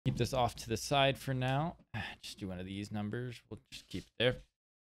keep this off to the side for now. Just do one of these numbers. We'll just keep it there.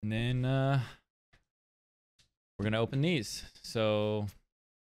 And then we're going to open these. So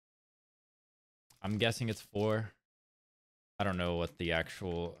I'm guessing it's 4. I don't know what the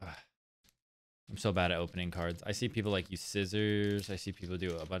actual... I'm so bad at opening cards. I see people like use scissors. I see people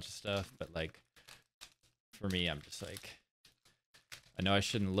do a bunch of stuff. But like, for me, I'm just like... I know I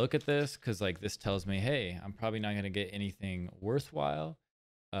shouldn't look at this because like this tells me, hey, I'm probably not going to get anything worthwhile.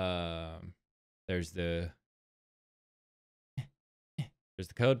 There's the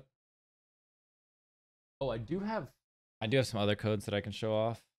code. Oh, I do have some other codes that I can show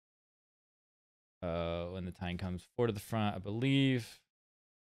off when the time comes. 4 to the front, I believe.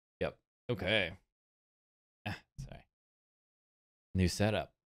 Yep. Okay. Sorry. New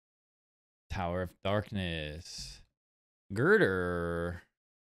setup. Tower of Darkness. Girder.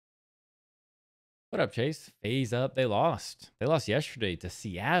 What up, Chase? Phase up. They lost. They lost yesterday to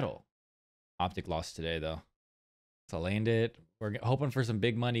Seattle. Optic lost today, though. So landed. We're hoping for some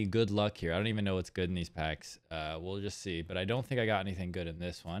big money. Good luck here. I don't even know what's good in these packs. We'll just see. But I don't think I got anything good in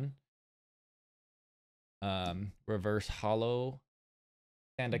this one. Reverse Hollow.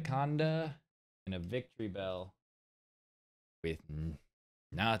 Sandaconda. And a Victory Bell. With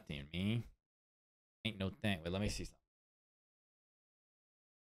nothing, me. Ain't no thing. Wait, let me see something.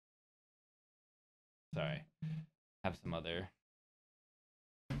 Sorry. Have some other...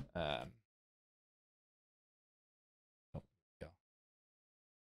 go.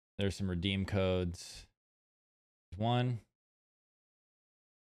 There's some redeem codes. 1,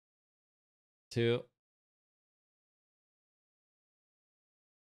 2,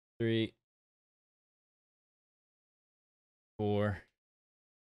 3, 4,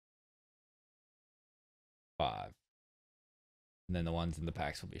 5. And then the ones in the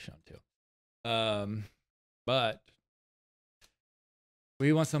packs will be shown too. But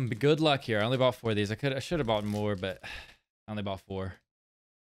we want some good luck here. I only bought 4 of these. I should have bought more, but I only bought 4.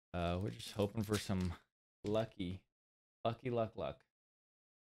 We're just hoping for some luck.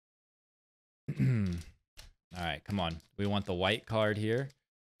 All right, come on. We want the white card here.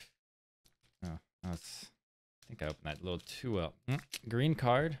 Oh, I think I opened that a little too well. Green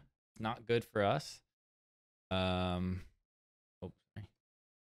card, not good for us.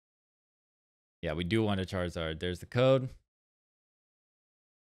 Yeah, we do want a Charizard. There's the code.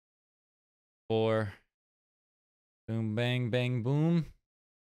 4. Boom, bang, bang, boom.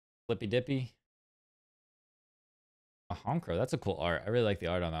 Flippy dippy. A Honchkrow. That's a cool art. I really like the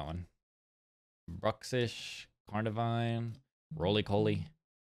art on that one. Bruxish, Carnivine, Roly-Coly,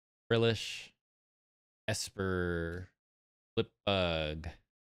 Frillish, Esper, Flipbug,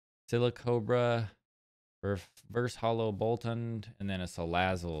 Silicobra, Reverse Hollow Boltund, and then a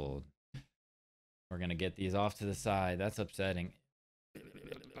Salazzle. We're going to get these off to the side. That's upsetting.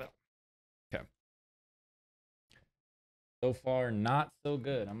 Okay. So far, not so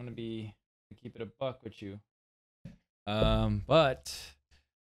good. I'm going to keep it a buck with you. But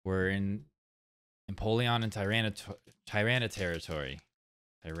we're in Empoleon and Tyranitar territory.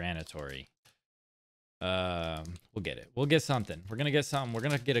 We'll get it. We'll get something. We're going to get something. We're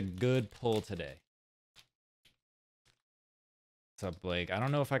going to get a good pull today. What's up, Blake? I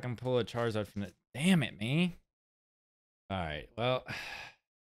don't know if I can pull a Charizard from the... Damn it, me. All right. Well,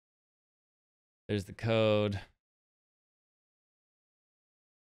 there's the code.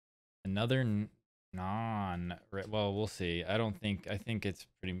 Another non... Well, we'll see. I think it's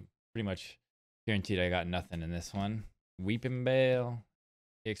pretty much guaranteed I got nothing in this one. Weeping Bale,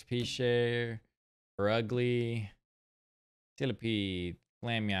 XP Share, Ugly, Stillipede,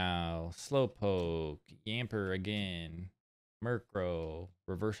 Glammeow, Slowpoke, Yamper again, Murkrow,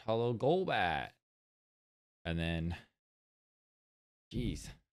 Reverse Hollow Golbat. And then, geez,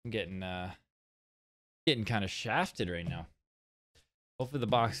 I'm getting kind of shafted right now. Hopefully the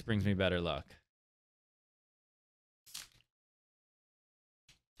box brings me better luck.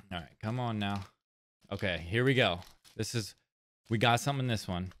 All right, come on now. Okay, here we go. We got something in this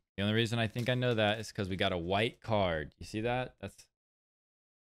one. The only reason I think I know that is because we got a white card. You see that?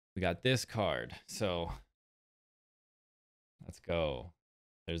 We got this card. So let's go.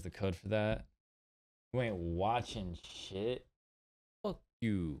 There's the code for that. You ain't watching shit. Fuck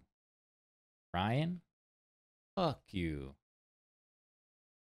you, Ryan. Fuck you.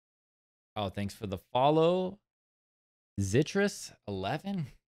 Oh, thanks for the follow. Zitrus 11.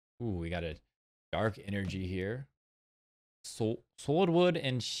 Ooh, we got a dark energy here. Swordwood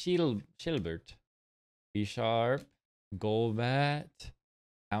and Shilbert. B-Sharp. Golbat.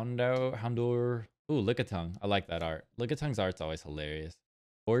 Houndour. Ooh, Lickitung. I like that art. Lickitung's art's always hilarious.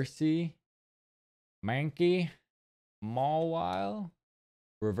 Horsey. Mankey. Mawile.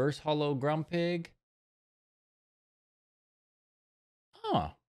 Reverse Hollow Grumpig. Huh.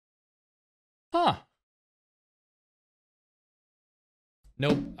 Huh.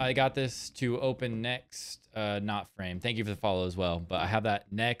 Nope. I got this to open next. Not frame. Thank you for the follow as well. But I have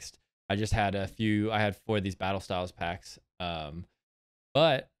that next. I just had a few. I had 4 of these Battle Styles packs.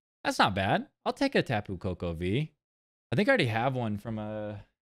 But that's not bad. I'll take a Tapu Koko V. I think I already have one from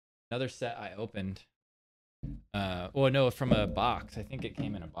another set I opened. Well, no, from a box. I think it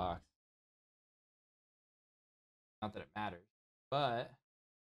came in a box. Not that it matters, but I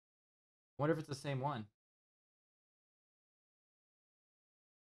wonder if it's the same one.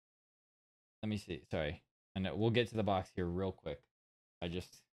 Let me see. Sorry. And we'll get to the box here real quick. I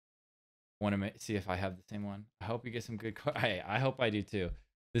just want to see if I have the same one. I hope you get some good cards. I hope I do too.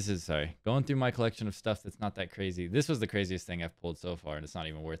 This is, sorry, going through my collection of stuff that's not that crazy. This was the craziest thing I've pulled so far, and it's not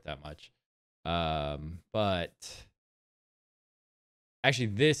even worth that much. But actually,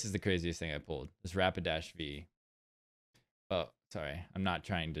 this is the craziest thing I pulled. This Rapidash V. Oh, sorry. I'm not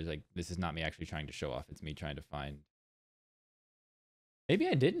trying to, like, this is not me actually trying to show off. It's me trying to find. Maybe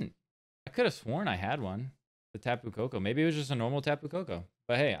I didn't. I could have sworn I had one. The Tapu Koko. Maybe it was just a normal Tapu Koko.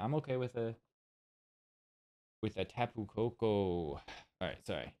 But hey, I'm okay with a Tapu Koko. All right,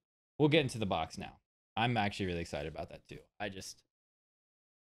 sorry. We'll get into the box now. I'm actually really excited about that too. That's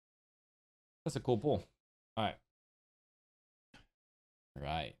a cool pull. All right.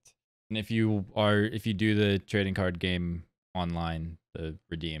 Right. And if you do the trading card game online, the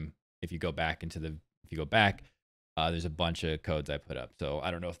redeem, if you go back, there's a bunch of codes I put up. So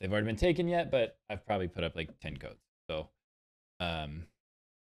I don't know if they've already been taken yet, but I've probably put up like 10 codes. So, but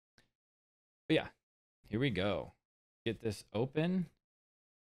yeah, here we go. Get this open.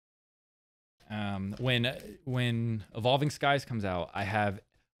 When Evolving Skies comes out, I have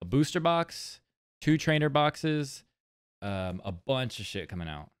a booster box, 2 trainer boxes, a bunch of shit coming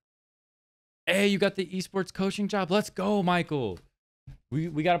out. Hey, you got the esports coaching job. Let's go, Michael.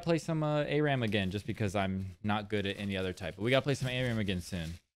 We got to play some ARAM again, just because I'm not good at any other type. But we got to play some ARAM again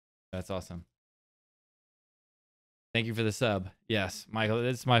soon. That's awesome. Thank you for the sub. Yes, Michael.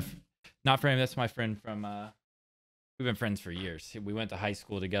 That's my, not for him. That's my friend from. We've been friends for years. We went to high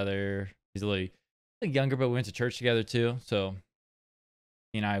school together. He's a little younger, but we went to church together too. So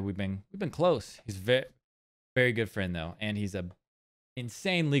he and I, we've been close. He's very good friend though, and he's a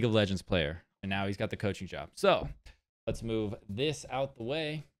insane League of Legends player. And now he's got the coaching job. So let's move this out the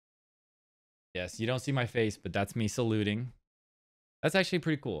way. Yes, you don't see my face, but that's me saluting. That's actually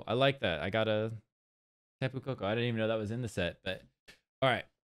pretty cool. I like that. I got a Tapu Koko. I didn't even know that was in the set, but all right.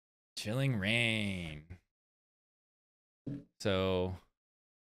 Chilling Rain. So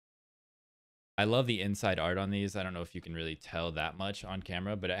I love the inside art on these. I don't know if you can really tell that much on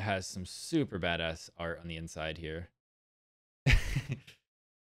camera, but it has some super badass art on the inside here.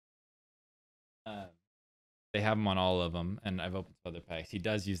 They have them on all of them, and I've opened some other packs. He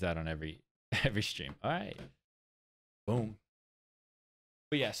does use that on every stream. All right. Boom.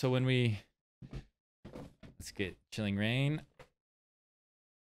 But yeah, so let's get Chilling Rain.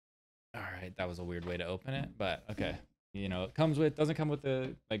 All right, that was a weird way to open it, but okay. You know, it doesn't come with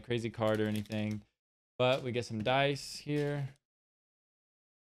a like crazy card or anything, but we get some dice here.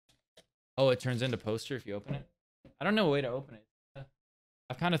 Oh, it turns into poster if you open it. I don't know a way to open it.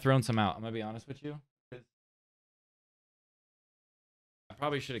 I've kind of thrown some out. I'm gonna be honest with you. I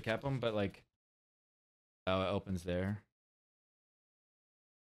probably should have kept them, but like, oh, it opens there.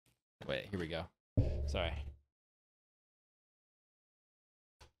 Wait, here we go. Sorry.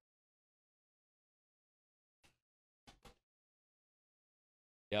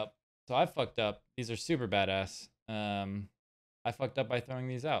 Yep. So I fucked up. These are super badass. I fucked up by throwing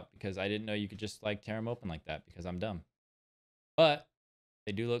these out because I didn't know you could just like tear them open like that because I'm dumb. But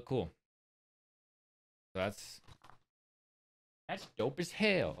they do look cool. So that's dope as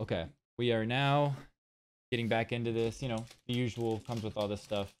hell. Okay. We are now getting back into this. You know, the usual comes with all this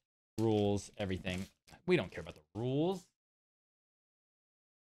stuff. Rules, everything. We don't care about the rules.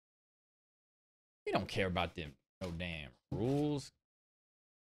 We don't care about them. No damn rules.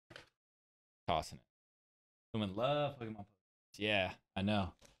 Tossing it. Women love Pokemon. Yeah, I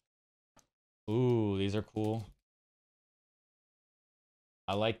know. Ooh, these are cool.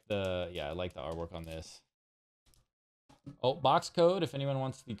 I like the artwork on this. Oh, box code. If anyone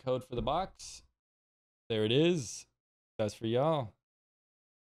wants the code for the box, there it is. That's for y'all.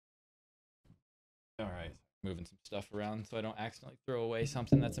 All right, moving some stuff around so I don't accidentally throw away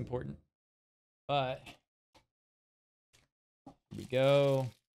something that's important. But here we go.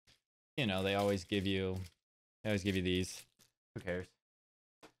 You know, they always give you these. Who cares?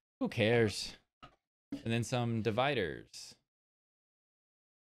 Who cares? And then some dividers.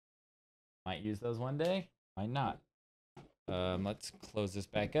 Might use those one day. Might not. Let's close this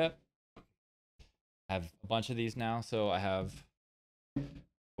back up. I have a bunch of these now. So I have,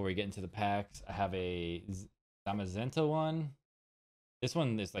 before we get into the packs, I have a Zamazenta one. This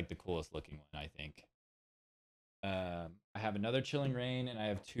one is like the coolest looking one, I think. I have another Chilling Rain, and I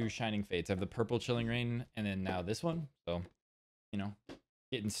have two Shining Fates. I have the purple Chilling Rain, and then now this one. So, you know,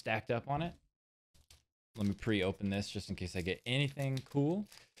 getting stacked up on it. Let me pre-open this just in case I get anything cool.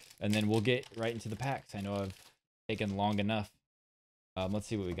 And then we'll get right into the packs. I know I've taken long enough. Let's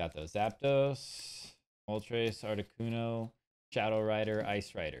see what we got though. Zapdos, Moltres, Articuno, Shadow Rider,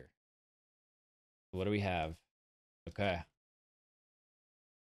 Ice Rider. What do we have? Okay.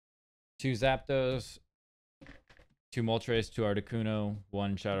 2 Zapdos, 2 Moltres, 2 Articuno,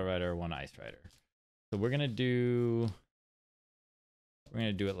 1 Shadow Rider, 1 Ice Rider. So we're gonna do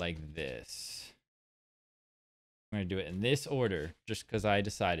it like this. I'm gonna do it in this order just because I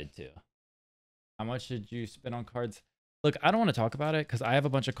decided to. How much did you spend on cards? Look, I don't want to talk about it because I have a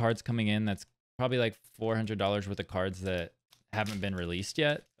bunch of cards coming in that's probably like $400 worth of cards that haven't been released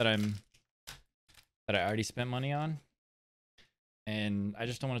yet that I already spent money on. And I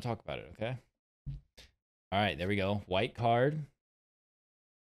just don't want to talk about it, okay? All right, there we go. White card.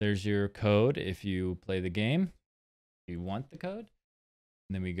 There's your code if you play the game. If you want the code.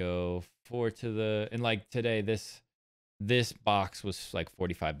 And then we go forward to the, and like today, this box was like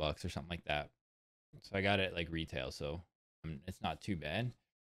 45 bucks or something like that. So I got it like retail, so it's not too bad.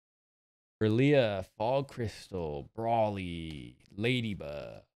 Berlia, Fall Crystal, Brawly,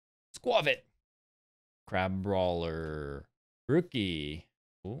 Ladybug, Squavit, Crab Brawler, Rookie,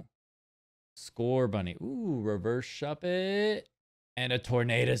 ooh, Score Bunny, ooh, Reverse Shuppet, and a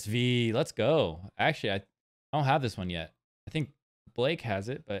Tornadus V. Let's go. Actually, I don't have this one yet. I think Blake has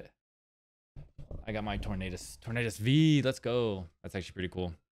it, but I got my Tornadus V. Let's go. That's actually pretty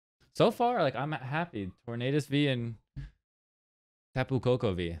cool. So far, like I'm happy. Tornadus V and Tapu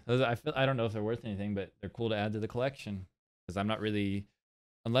Koko V. Those, I don't know if they're worth anything, but they're cool to add to the collection because I'm not really,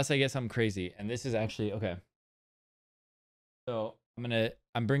 unless I get something crazy. And this is actually okay. So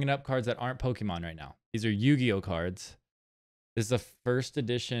I'm bringing up cards that aren't Pokemon right now. These are Yu-Gi-Oh cards. This is a first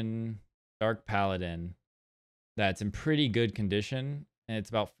edition Dark Paladin that's in pretty good condition, and it's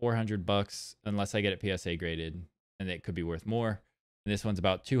about 400 bucks unless I get it PSA graded, and it could be worth more. And this one's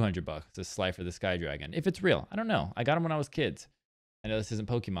about 200 bucks. It's a Slifer the Sky Dragon. If it's real, I don't know. I got them when I was kids. I know this isn't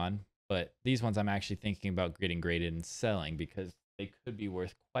Pokemon, but these ones I'm actually thinking about getting graded and selling because they could be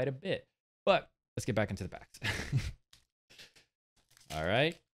worth quite a bit. But let's get back into the packs. All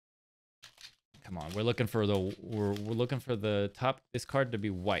right. Come on, we're looking for the top, this card to be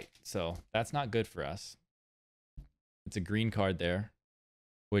white. So that's not good for us. It's a green card there,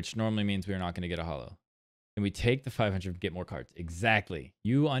 which normally means we're not going to get a holo. And we take the 500 to get more cards. Exactly.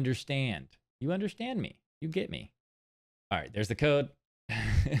 You understand. You understand me. You get me. All right, there's the code.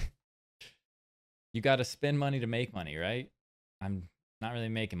 You got to spend money to make money, right? I'm not really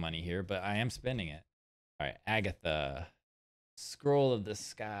making money here, but I am spending it. All right, Agatha, Scroll of the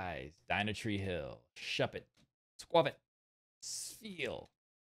Skies, Dynatree Hill, Shuppet, Squavit, Spheal,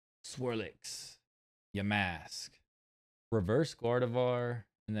 Swirlix, Yamask, Reverse Gardevoir,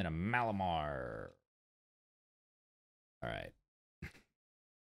 and then a Malamar. All right.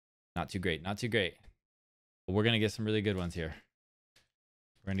 Not too great. Not too great. But we're going to get some really good ones here.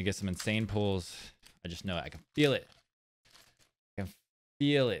 We're going to get some insane pulls. I just know it. I can feel it. I can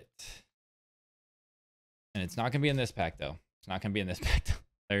feel it. And it's not going to be in this pack, though. It's not going to be in this pack.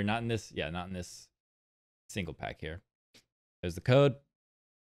 Or not in this. Yeah, not in this single pack here. There's the code.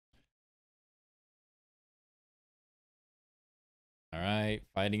 All right.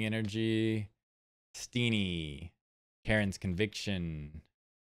 Fighting Energy. Steenie. Karen's Conviction.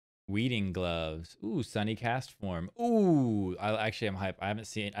 Weeding Gloves. Ooh, Sunny Cast Form. Ooh, I'm hype. I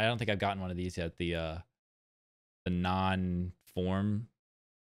don't think I've gotten one of these yet. The non-form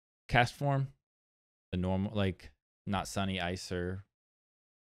cast form. The normal, like, not sunny, ice, or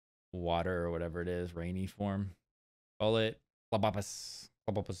water, or whatever it is. Rainy form. Call it Blaboppus.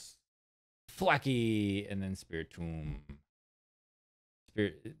 Thwacky, and then Spiritomb.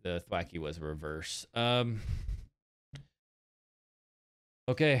 The Thwacky was reverse.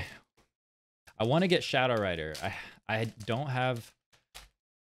 Okay. I want to get Shadow Rider. I don't have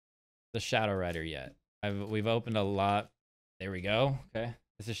the Shadow Rider yet. We've opened a lot. There we go. Okay.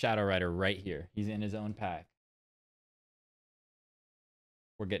 This is Shadow Rider right here. He's in his own pack.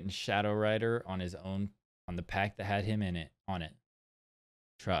 We're getting Shadow Rider on his own, on the pack that had him in it, on it.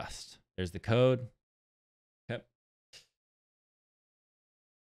 Trust. There's the code. Yep.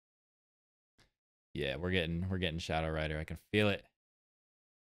 Yeah, we're getting Shadow Rider. I can feel it.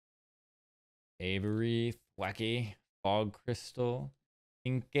 Avery, Wacky, Fog Crystal,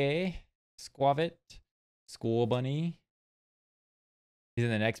 Inke, Squavit, School Bunny. He's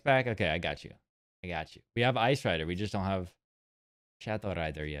in the next pack? Okay, I got you. I got you. We have Ice Rider. We just don't have Shadow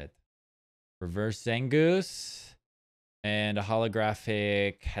Rider yet. Reverse Zangoose. And a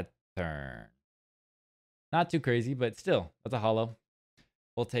holographic Heatern. Not too crazy, but still, that's a holo.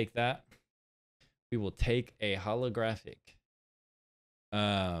 We'll take that. We will take a holographic.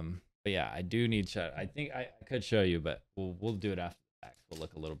 But yeah, I do need shadow. I think I could show you, but we'll do it after the packs. We'll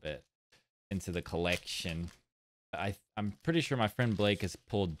look a little bit into the collection. I'm pretty sure my friend Blake has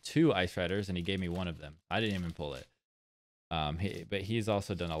pulled 2 Ice Riders, and he gave me one of them. I didn't even pull it. But he's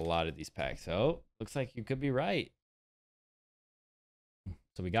also done a lot of these packs. So looks like you could be right.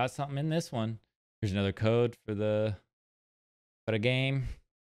 So we got something in this one. Here's another code for the game.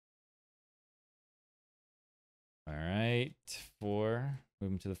 All right, 4.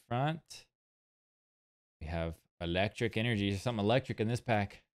 Moving to the front. We have electric energy. There's something electric in this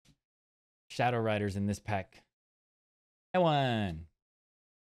pack. Shadow Riders in this pack. That one.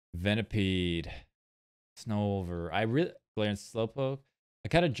 Venipede. Snover. I really Glaring Slowpoke. I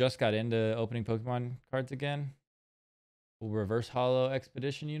kind of just got into opening Pokemon cards again. Reverse Holo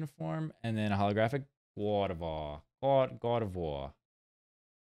Expedition uniform, and then a holographic God of War.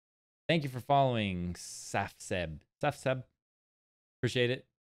 Thank you for following Safseb. Appreciate it.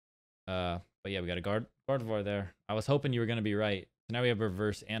 But yeah, we got a Gardevoir there. I was hoping you were gonna be right. So now we have a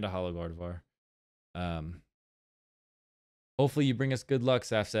reverse and a holo Gardevoir. Hopefully you bring us good luck,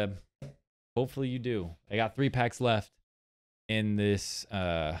 Safseb. Hopefully you do. I got 3 packs left in this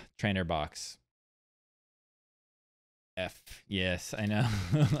trainer box. F. Yes, I know.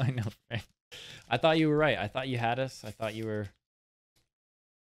 I know. Right? I thought you were right. I thought you had us. I thought you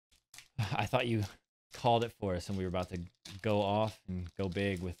called it for us, and we were about to go off and go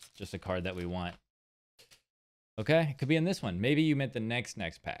big with just a card that we want. Okay, it could be in this one. Maybe you meant the next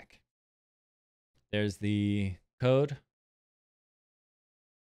pack. There's the code.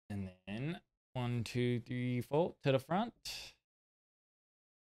 And then 1, 2, 3, 4 to the front.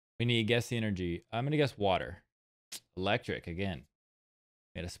 We need to guess the energy. I'm going to guess water. Electric again.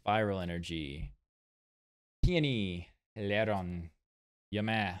 We got a Spiral Energy. Peony. Leron.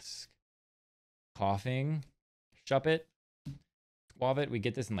 Yamask. Coughing. Shuppet. Squavit. We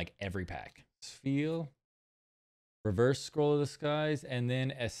get this in like every pack. Spheal. Reverse Scroll of the Skies. And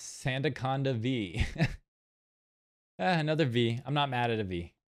then a Sandaconda V. Another V. I'm not mad at a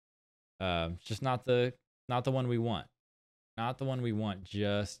V. Just not the one we want. Not the one we want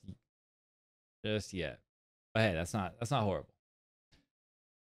just yet. But hey, that's not horrible.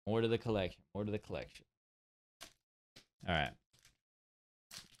 More to the collection. More to the collection. All right.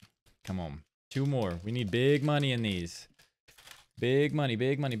 Come on. 2 more. We need big money in these. Big money,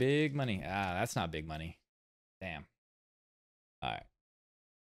 big money, big money. Ah, that's not big money. Damn. All right.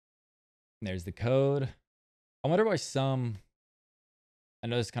 There's the code. I wonder why some... I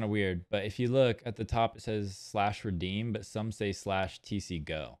know it's kind of weird, but if you look at the top, it says /redeem, but some say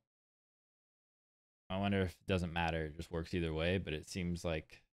 /TCGo. I wonder if it doesn't matter. It just works either way, but it seems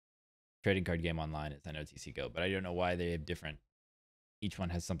like trading card game online is I know TCGo, but I don't know why they have different. Each one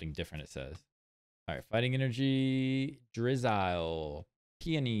has something different, it says. All right, Fighting Energy, Drizzile,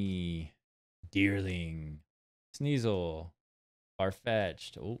 Peony, Deerling, Sneasel,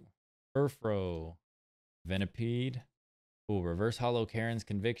 Farfetch'd, oh, Furfro, Venipede, oh, Reverse Holo Karen's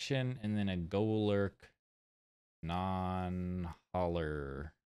Conviction, and then a Golurk non-holler.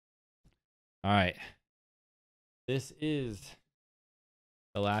 All right. This is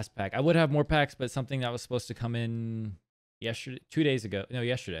the last pack. I would have more packs, but something that was supposed to come in yesterday, 2 days ago. No,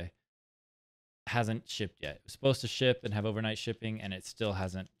 yesterday. Hasn't shipped yet. It was supposed to ship and have overnight shipping, and it still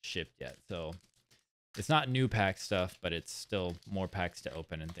hasn't shipped yet. So it's not new pack stuff, but it's still more packs to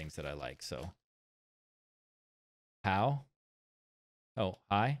open and things that I like. So how? Oh,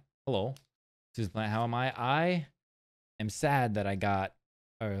 hi. Hello. Susan Plant, how am I? I am sad that I got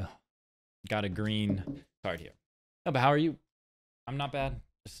a green card here. No, but how are you? I'm not bad.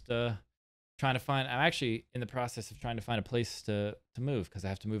 Just trying to find. I'm actually in the process of trying to find a place to move because I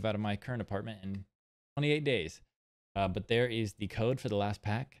have to move out of my current apartment in 28 days. But there is the code for the last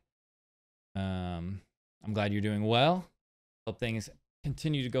pack. I'm glad you're doing well. Hope things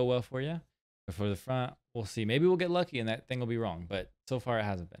continue to go well for you. But for the front, we'll see. Maybe we'll get lucky and that thing will be wrong. But so far it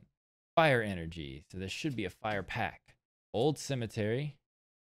hasn't been. Fire Energy. So this should be a fire pack. Old Cemetery.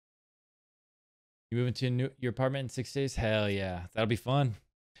 You moving to your apartment in 6 days? Hell yeah. That'll be fun.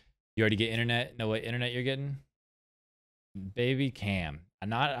 You already get internet? Know what internet you're getting? Baby Cam.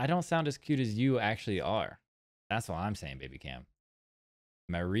 I don't sound as cute as you actually are. That's what I'm saying, Baby Cam.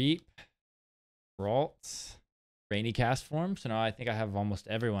 Mareep. Ralts. Rainy cast form. So now I think I have almost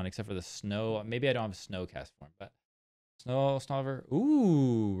everyone except for the snow. Maybe I don't have a snow cast form, but Snover.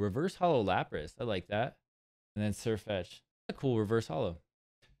 Ooh, reverse hollow Lapras. I like that. And then Surfetch. A cool reverse hollow.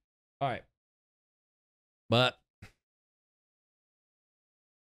 All right. But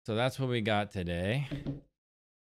so that's what we got today.